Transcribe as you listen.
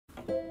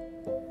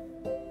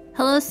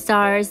Hello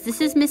stars,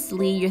 this is Miss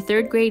Lee, your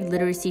 3rd grade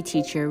literacy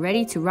teacher,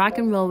 ready to rock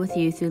and roll with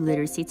you through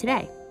Literacy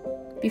Today.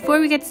 Before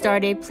we get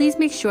started, please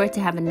make sure to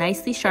have a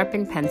nicely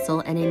sharpened pencil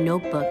and a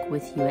notebook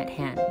with you at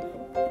hand.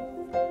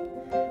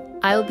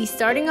 I will be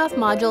starting off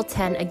Module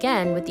 10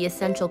 again with the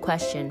essential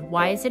question,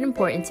 why is it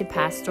important to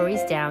pass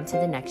stories down to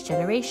the next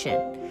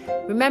generation?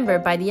 Remember,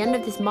 by the end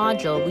of this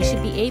module, we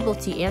should be able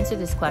to answer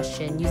this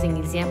question using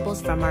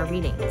examples from our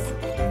readings.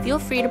 Feel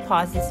free to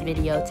pause this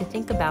video to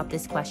think about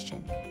this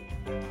question.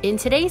 In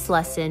today's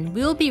lesson,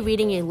 we will be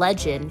reading a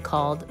legend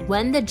called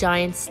When the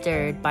Giant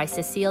Stirred by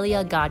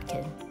Cecilia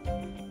Godkin.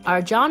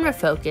 Our genre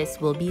focus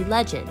will be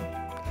legend.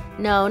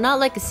 No, not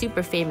like a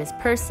super famous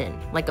person,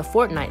 like a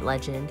Fortnite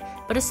legend,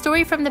 but a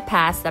story from the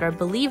past that are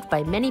believed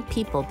by many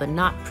people but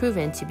not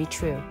proven to be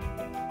true.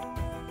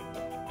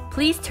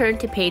 Please turn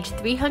to page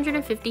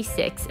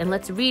 356 and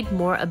let's read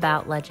more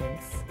about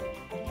legends.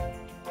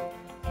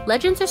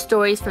 Legends are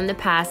stories from the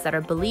past that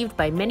are believed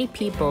by many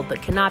people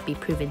but cannot be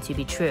proven to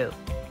be true.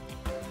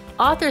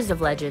 Authors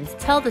of legends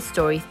tell the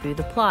story through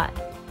the plot.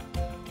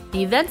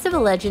 The events of a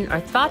legend are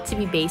thought to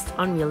be based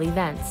on real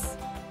events.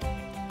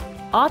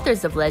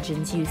 Authors of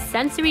legends use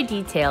sensory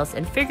details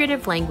and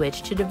figurative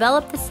language to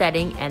develop the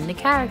setting and the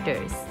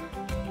characters.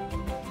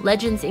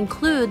 Legends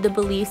include the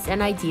beliefs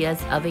and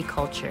ideas of a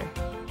culture.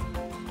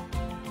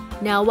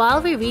 Now,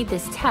 while we read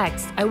this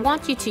text, I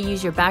want you to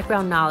use your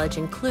background knowledge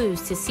and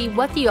clues to see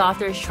what the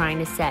author is trying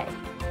to say.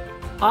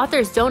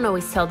 Authors don't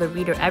always tell the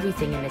reader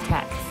everything in the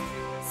text.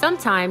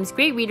 Sometimes,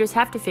 great readers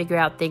have to figure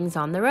out things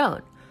on their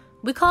own.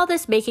 We call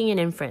this making an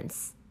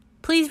inference.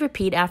 Please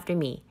repeat after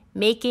me,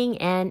 making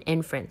an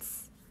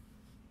inference.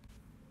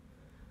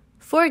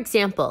 For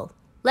example,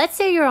 let's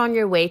say you're on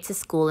your way to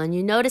school and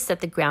you notice that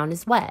the ground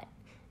is wet.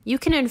 You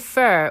can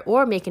infer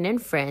or make an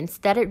inference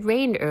that it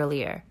rained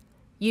earlier.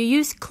 You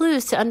use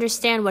clues to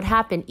understand what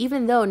happened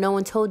even though no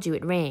one told you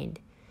it rained.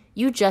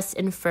 You just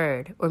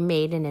inferred or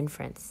made an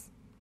inference.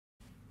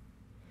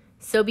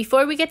 So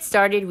before we get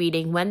started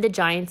reading When the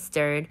Giant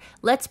Stirred,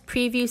 let's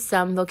preview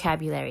some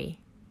vocabulary.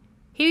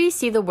 Here you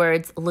see the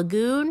words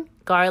lagoon,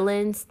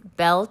 garlands,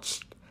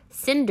 belched,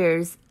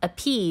 cinders,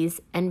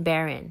 appease, and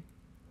barren.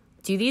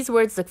 Do these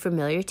words look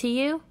familiar to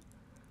you?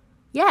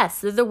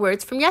 Yes, they're the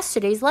words from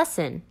yesterday's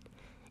lesson.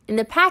 In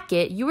the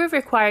packet, you were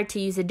required to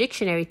use a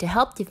dictionary to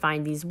help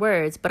define these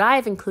words, but I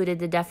have included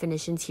the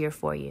definitions here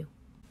for you.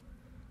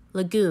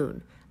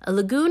 Lagoon. A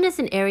lagoon is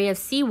an area of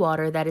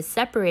seawater that is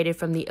separated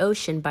from the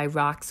ocean by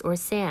rocks or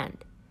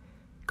sand.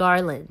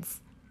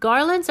 Garlands.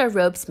 Garlands are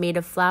ropes made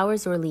of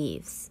flowers or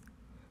leaves.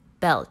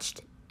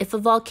 Belched. If a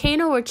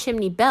volcano or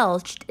chimney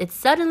belched, it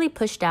suddenly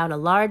pushed out a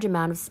large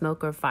amount of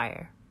smoke or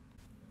fire.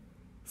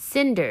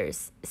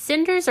 Cinders.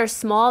 Cinders are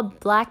small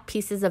black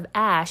pieces of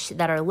ash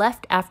that are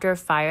left after a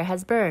fire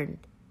has burned.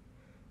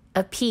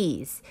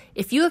 Appease.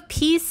 If you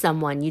appease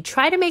someone, you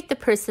try to make the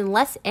person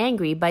less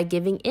angry by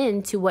giving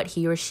in to what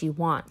he or she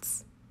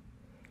wants.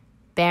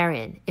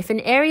 Barren. If an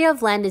area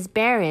of land is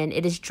barren,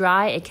 it is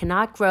dry and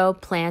cannot grow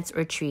plants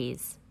or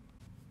trees.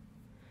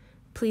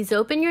 Please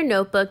open your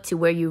notebook to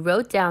where you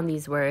wrote down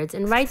these words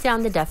and write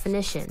down the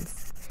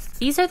definitions.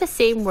 These are the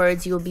same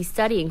words you will be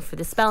studying for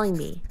the spelling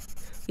bee.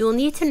 You will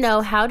need to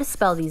know how to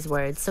spell these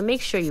words, so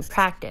make sure you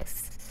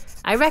practice.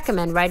 I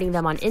recommend writing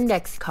them on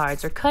index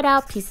cards or cut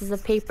out pieces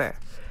of paper.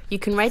 You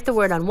can write the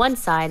word on one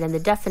side and the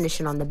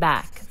definition on the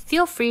back.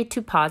 Feel free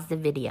to pause the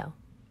video.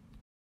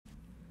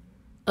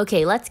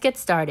 Okay, let's get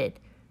started.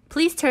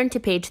 Please turn to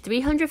page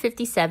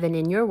 357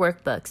 in your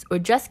workbooks or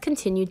just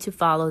continue to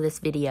follow this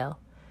video.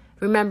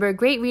 Remember,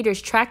 great readers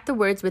track the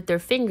words with their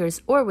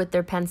fingers or with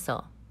their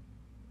pencil.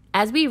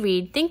 As we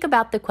read, think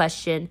about the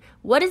question,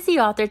 what is the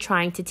author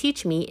trying to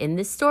teach me in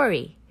this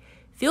story?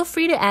 Feel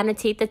free to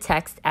annotate the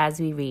text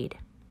as we read.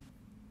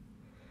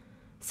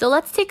 So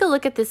let's take a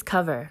look at this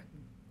cover.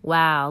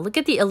 Wow, look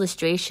at the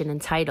illustration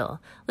and title.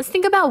 Let's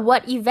think about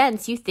what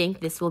events you think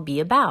this will be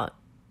about.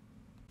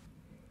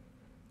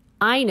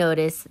 I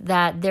notice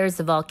that there's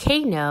a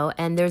volcano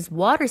and there's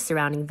water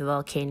surrounding the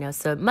volcano,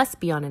 so it must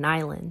be on an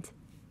island.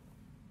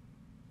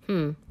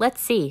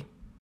 Let's see.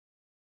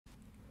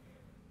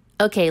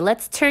 Okay,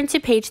 let's turn to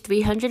page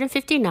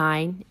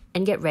 359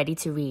 and get ready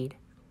to read.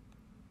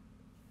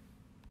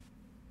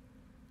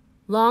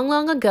 Long,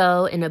 long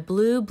ago, in a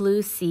blue,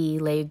 blue sea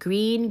lay a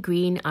green,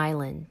 green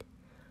island.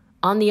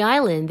 On the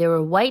island, there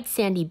were white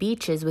sandy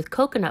beaches with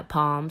coconut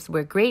palms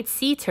where great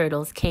sea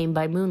turtles came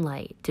by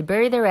moonlight to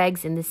bury their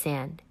eggs in the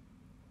sand.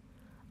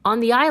 On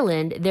the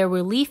island, there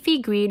were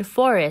leafy green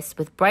forests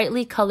with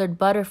brightly colored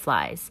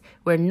butterflies,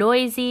 where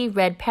noisy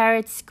red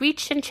parrots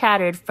screeched and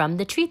chattered from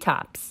the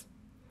treetops.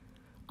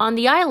 On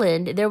the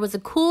island, there was a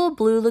cool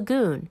blue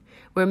lagoon,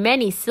 where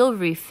many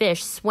silvery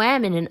fish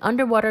swam in an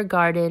underwater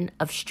garden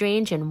of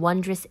strange and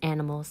wondrous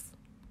animals.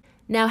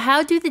 Now,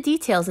 how do the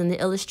details in the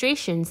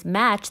illustrations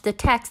match the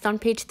text on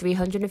page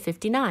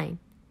 359?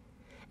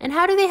 And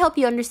how do they help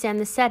you understand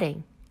the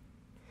setting?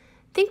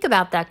 Think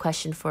about that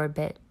question for a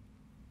bit.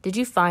 Did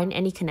you find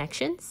any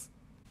connections?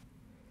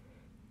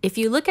 If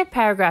you look at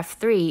paragraph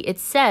 3, it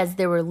says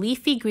there were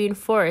leafy green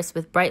forests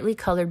with brightly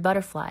colored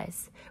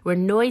butterflies, where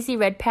noisy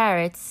red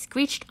parrots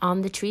screeched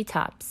on the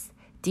treetops.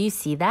 Do you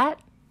see that?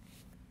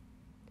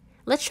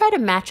 Let's try to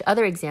match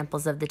other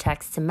examples of the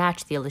text to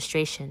match the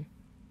illustration.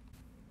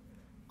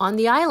 On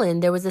the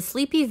island, there was a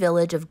sleepy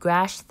village of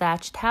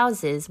grass-thatched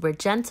houses where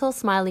gentle,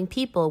 smiling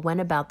people went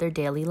about their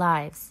daily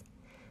lives.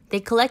 They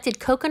collected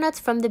coconuts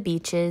from the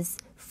beaches,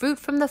 fruit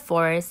from the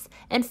forests,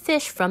 and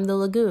fish from the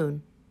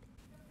lagoon.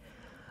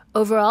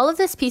 Over all of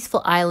this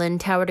peaceful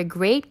island towered a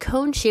great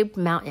cone-shaped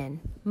mountain.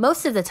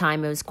 Most of the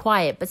time it was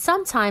quiet, but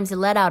sometimes it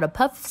let out a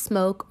puff of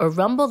smoke or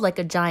rumbled like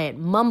a giant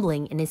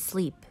mumbling in his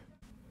sleep.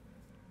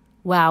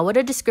 Wow, what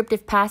a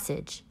descriptive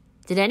passage.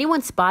 Did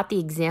anyone spot the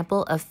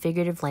example of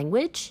figurative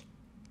language?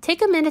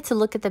 Take a minute to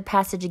look at the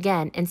passage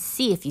again and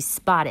see if you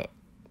spot it.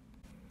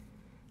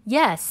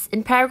 Yes,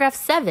 in paragraph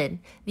 7,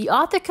 the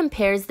author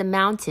compares the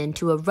mountain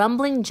to a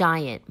rumbling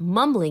giant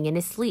mumbling in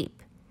his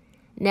sleep.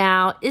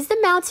 Now, is the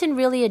mountain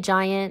really a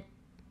giant?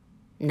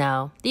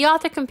 No, the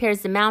author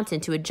compares the mountain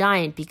to a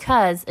giant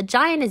because a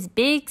giant is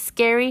big,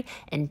 scary,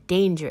 and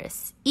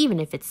dangerous, even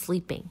if it's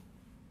sleeping.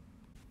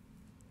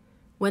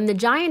 When the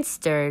giant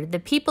stirred, the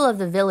people of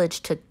the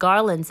village took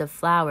garlands of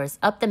flowers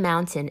up the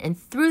mountain and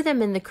threw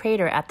them in the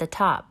crater at the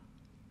top.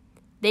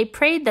 They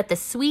prayed that the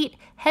sweet,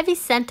 heavy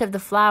scent of the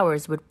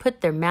flowers would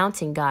put their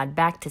mountain god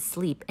back to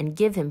sleep and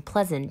give him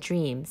pleasant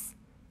dreams.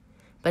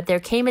 But there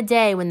came a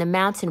day when the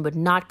mountain would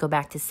not go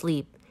back to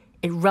sleep.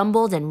 It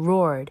rumbled and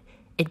roared.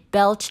 It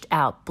belched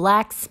out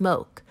black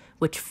smoke,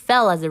 which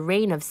fell as a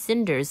rain of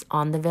cinders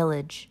on the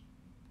village.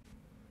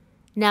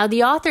 Now,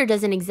 the author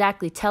doesn't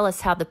exactly tell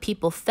us how the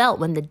people felt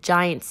when the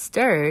giant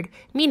stirred,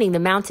 meaning the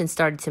mountain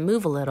started to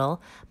move a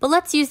little, but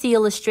let's use the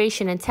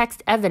illustration and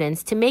text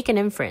evidence to make an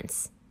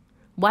inference.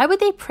 Why would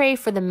they pray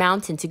for the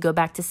mountain to go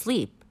back to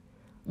sleep?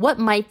 What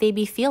might they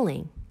be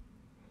feeling?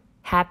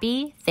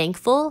 Happy,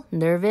 thankful,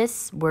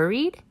 nervous,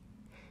 worried?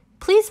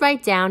 Please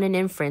write down an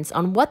inference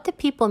on what the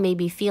people may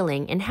be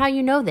feeling and how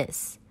you know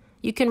this.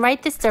 You can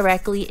write this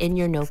directly in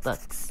your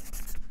notebooks.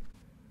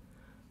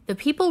 The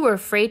people were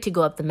afraid to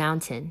go up the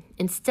mountain.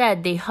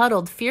 Instead, they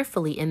huddled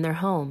fearfully in their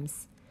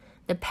homes.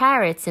 The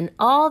parrots and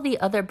all the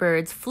other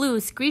birds flew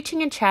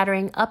screeching and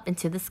chattering up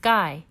into the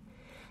sky.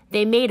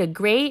 They made a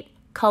great,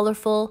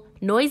 colorful,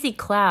 noisy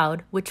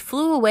cloud which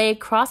flew away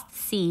across the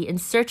sea in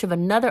search of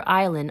another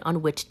island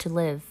on which to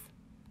live.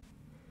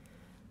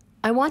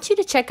 I want you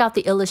to check out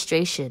the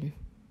illustration.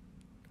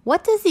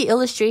 What does the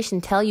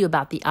illustration tell you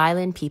about the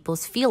island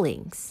people's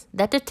feelings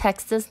that the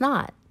text does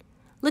not?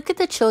 Look at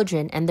the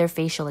children and their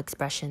facial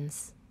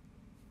expressions.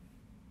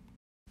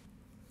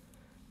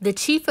 The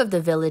chief of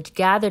the village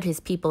gathered his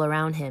people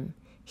around him.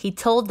 He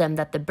told them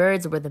that the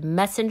birds were the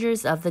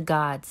messengers of the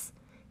gods.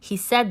 He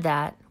said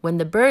that, when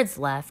the birds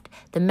left,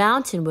 the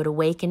mountain would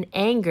awake in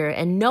anger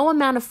and no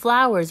amount of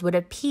flowers would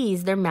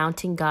appease their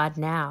mountain god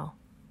now.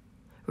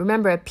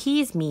 Remember,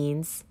 appease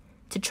means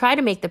to try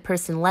to make the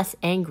person less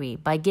angry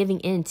by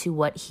giving in to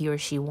what he or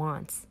she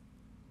wants.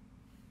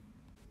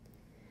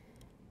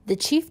 The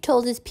chief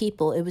told his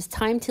people it was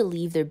time to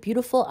leave their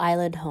beautiful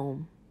island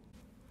home.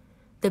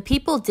 The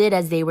people did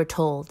as they were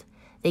told.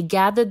 They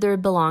gathered their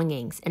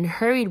belongings and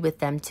hurried with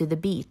them to the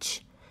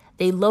beach.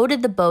 They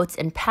loaded the boats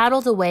and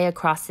paddled away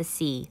across the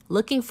sea,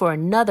 looking for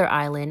another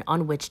island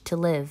on which to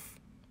live.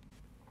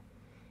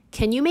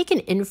 Can you make an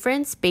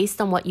inference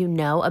based on what you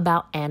know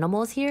about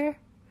animals here?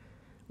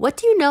 What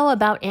do you know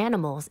about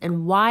animals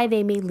and why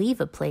they may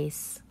leave a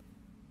place?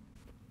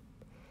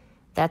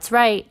 That's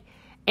right.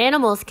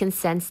 Animals can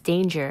sense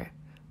danger.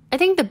 I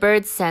think the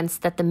birds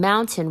sensed that the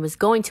mountain was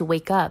going to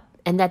wake up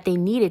and that they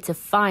needed to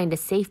find a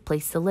safe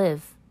place to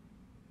live.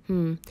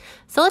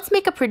 So let's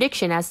make a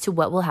prediction as to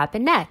what will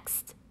happen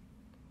next.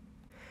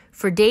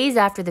 For days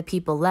after the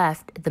people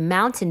left, the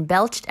mountain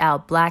belched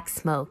out black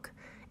smoke.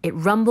 It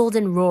rumbled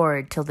and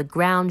roared till the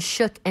ground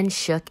shook and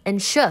shook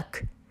and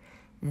shook.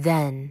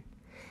 Then,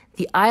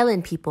 the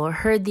island people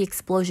heard the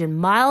explosion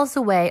miles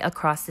away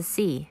across the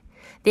sea.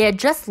 They had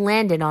just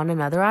landed on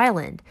another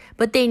island,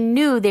 but they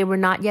knew they were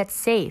not yet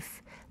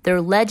safe.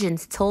 Their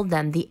legends told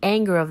them the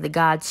anger of the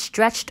gods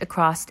stretched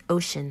across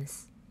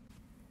oceans.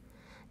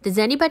 Does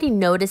anybody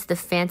notice the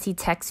fancy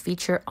text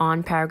feature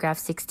on paragraph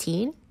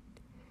 16?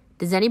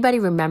 Does anybody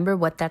remember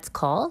what that's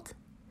called?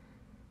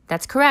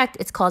 That's correct,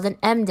 it's called an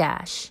em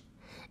dash.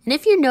 And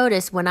if you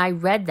notice when I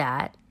read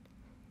that,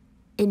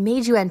 it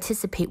made you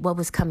anticipate what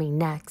was coming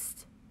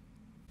next.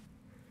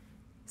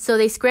 So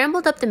they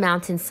scrambled up the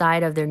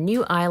mountainside of their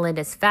new island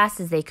as fast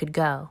as they could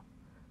go.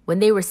 When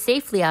they were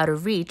safely out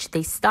of reach,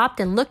 they stopped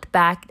and looked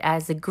back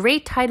as a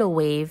great tidal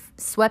wave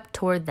swept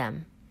toward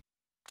them.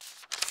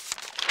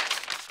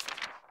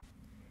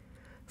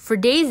 For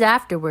days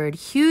afterward,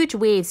 huge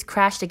waves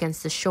crashed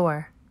against the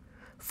shore.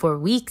 For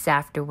weeks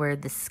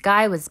afterward, the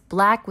sky was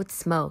black with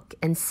smoke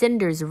and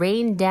cinders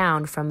rained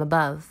down from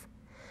above.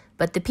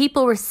 But the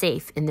people were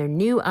safe in their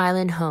new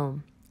island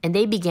home, and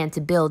they began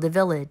to build a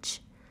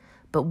village.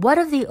 But what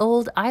of the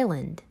old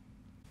island?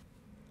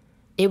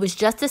 It was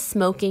just a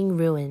smoking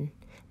ruin.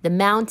 The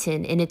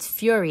mountain, in its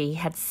fury,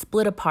 had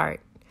split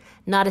apart.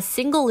 Not a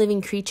single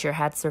living creature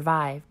had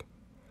survived.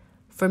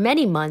 For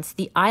many months,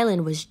 the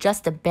island was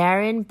just a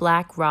barren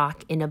black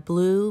rock in a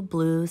blue,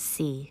 blue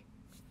sea.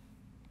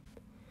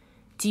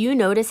 Do you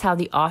notice how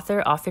the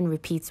author often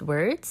repeats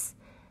words?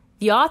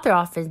 The author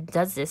often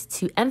does this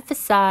to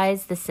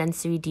emphasize the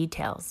sensory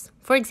details.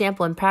 For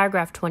example, in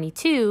paragraph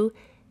 22,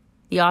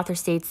 the author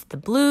states the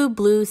blue,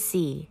 blue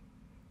sea.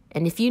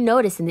 And if you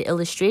notice in the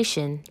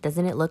illustration,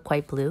 doesn't it look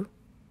quite blue?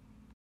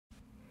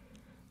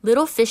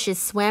 Little fishes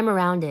swam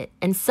around it,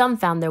 and some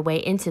found their way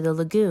into the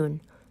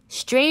lagoon.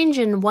 Strange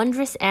and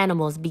wondrous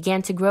animals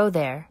began to grow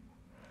there.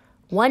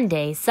 One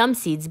day, some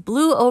seeds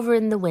blew over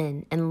in the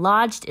wind and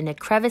lodged in a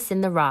crevice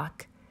in the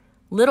rock.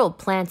 Little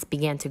plants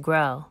began to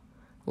grow.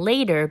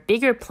 Later,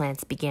 bigger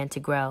plants began to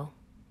grow.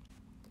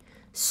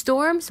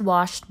 Storms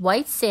washed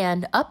white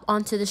sand up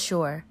onto the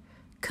shore.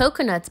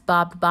 Coconuts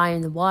bobbed by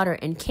in the water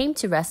and came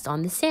to rest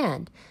on the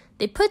sand.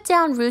 They put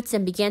down roots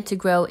and began to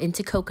grow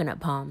into coconut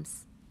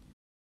palms.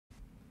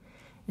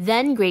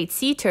 Then great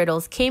sea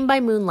turtles came by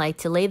moonlight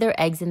to lay their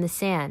eggs in the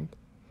sand.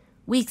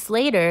 Weeks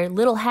later,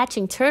 little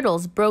hatching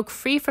turtles broke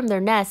free from their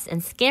nests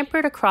and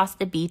scampered across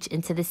the beach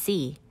into the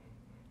sea.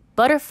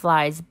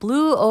 Butterflies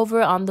blew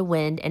over on the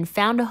wind and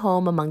found a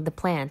home among the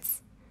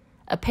plants.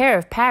 A pair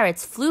of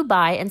parrots flew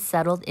by and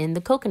settled in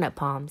the coconut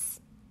palms.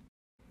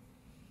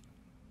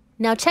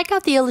 Now check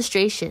out the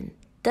illustration.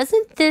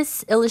 Doesn't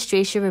this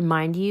illustration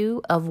remind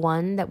you of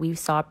one that we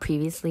saw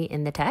previously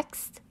in the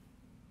text?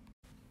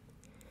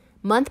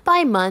 Month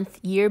by month,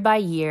 year by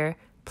year,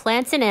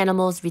 plants and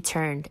animals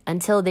returned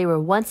until they were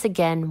once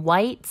again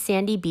white,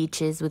 sandy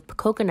beaches with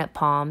coconut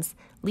palms,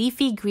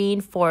 leafy green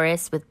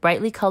forests with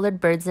brightly colored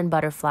birds and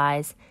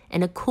butterflies,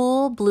 and a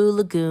cool blue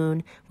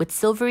lagoon with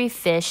silvery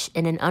fish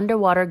in an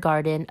underwater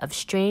garden of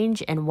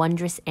strange and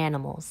wondrous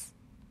animals.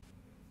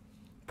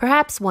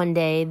 Perhaps one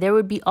day there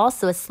would be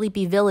also a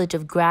sleepy village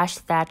of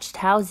grass-thatched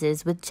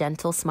houses with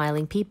gentle,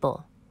 smiling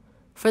people.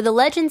 For the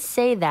legends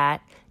say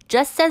that,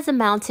 just as the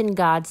mountain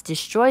gods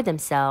destroy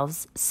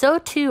themselves, so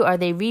too are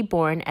they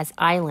reborn as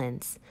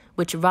islands,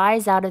 which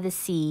rise out of the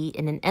sea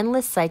in an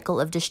endless cycle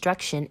of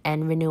destruction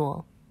and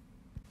renewal.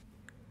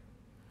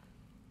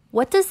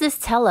 What does this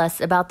tell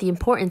us about the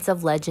importance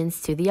of legends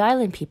to the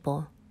island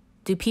people?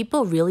 Do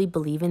people really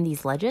believe in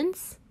these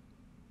legends?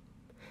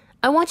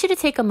 I want you to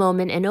take a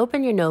moment and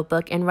open your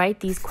notebook and write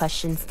these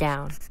questions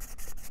down.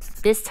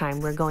 This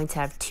time we're going to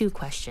have 2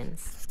 questions.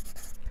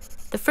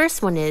 The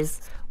first one is,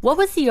 what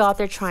was the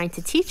author trying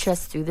to teach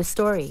us through the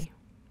story?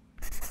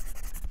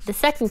 The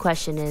second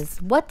question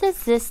is, what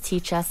does this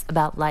teach us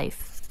about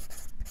life?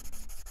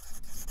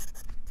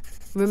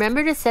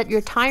 Remember to set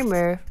your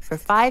timer for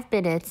 5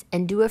 minutes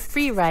and do a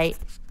free write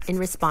in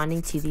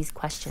responding to these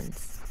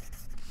questions.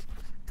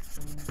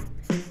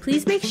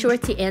 Please make sure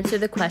to answer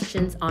the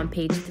questions on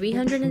page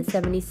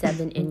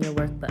 377 in your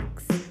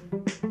workbooks.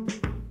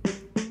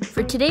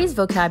 For today's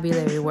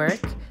vocabulary work,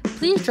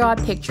 please draw a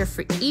picture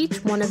for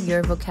each one of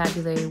your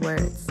vocabulary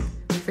words.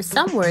 For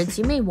some words,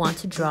 you may want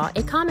to draw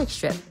a comic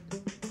strip.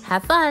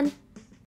 Have fun!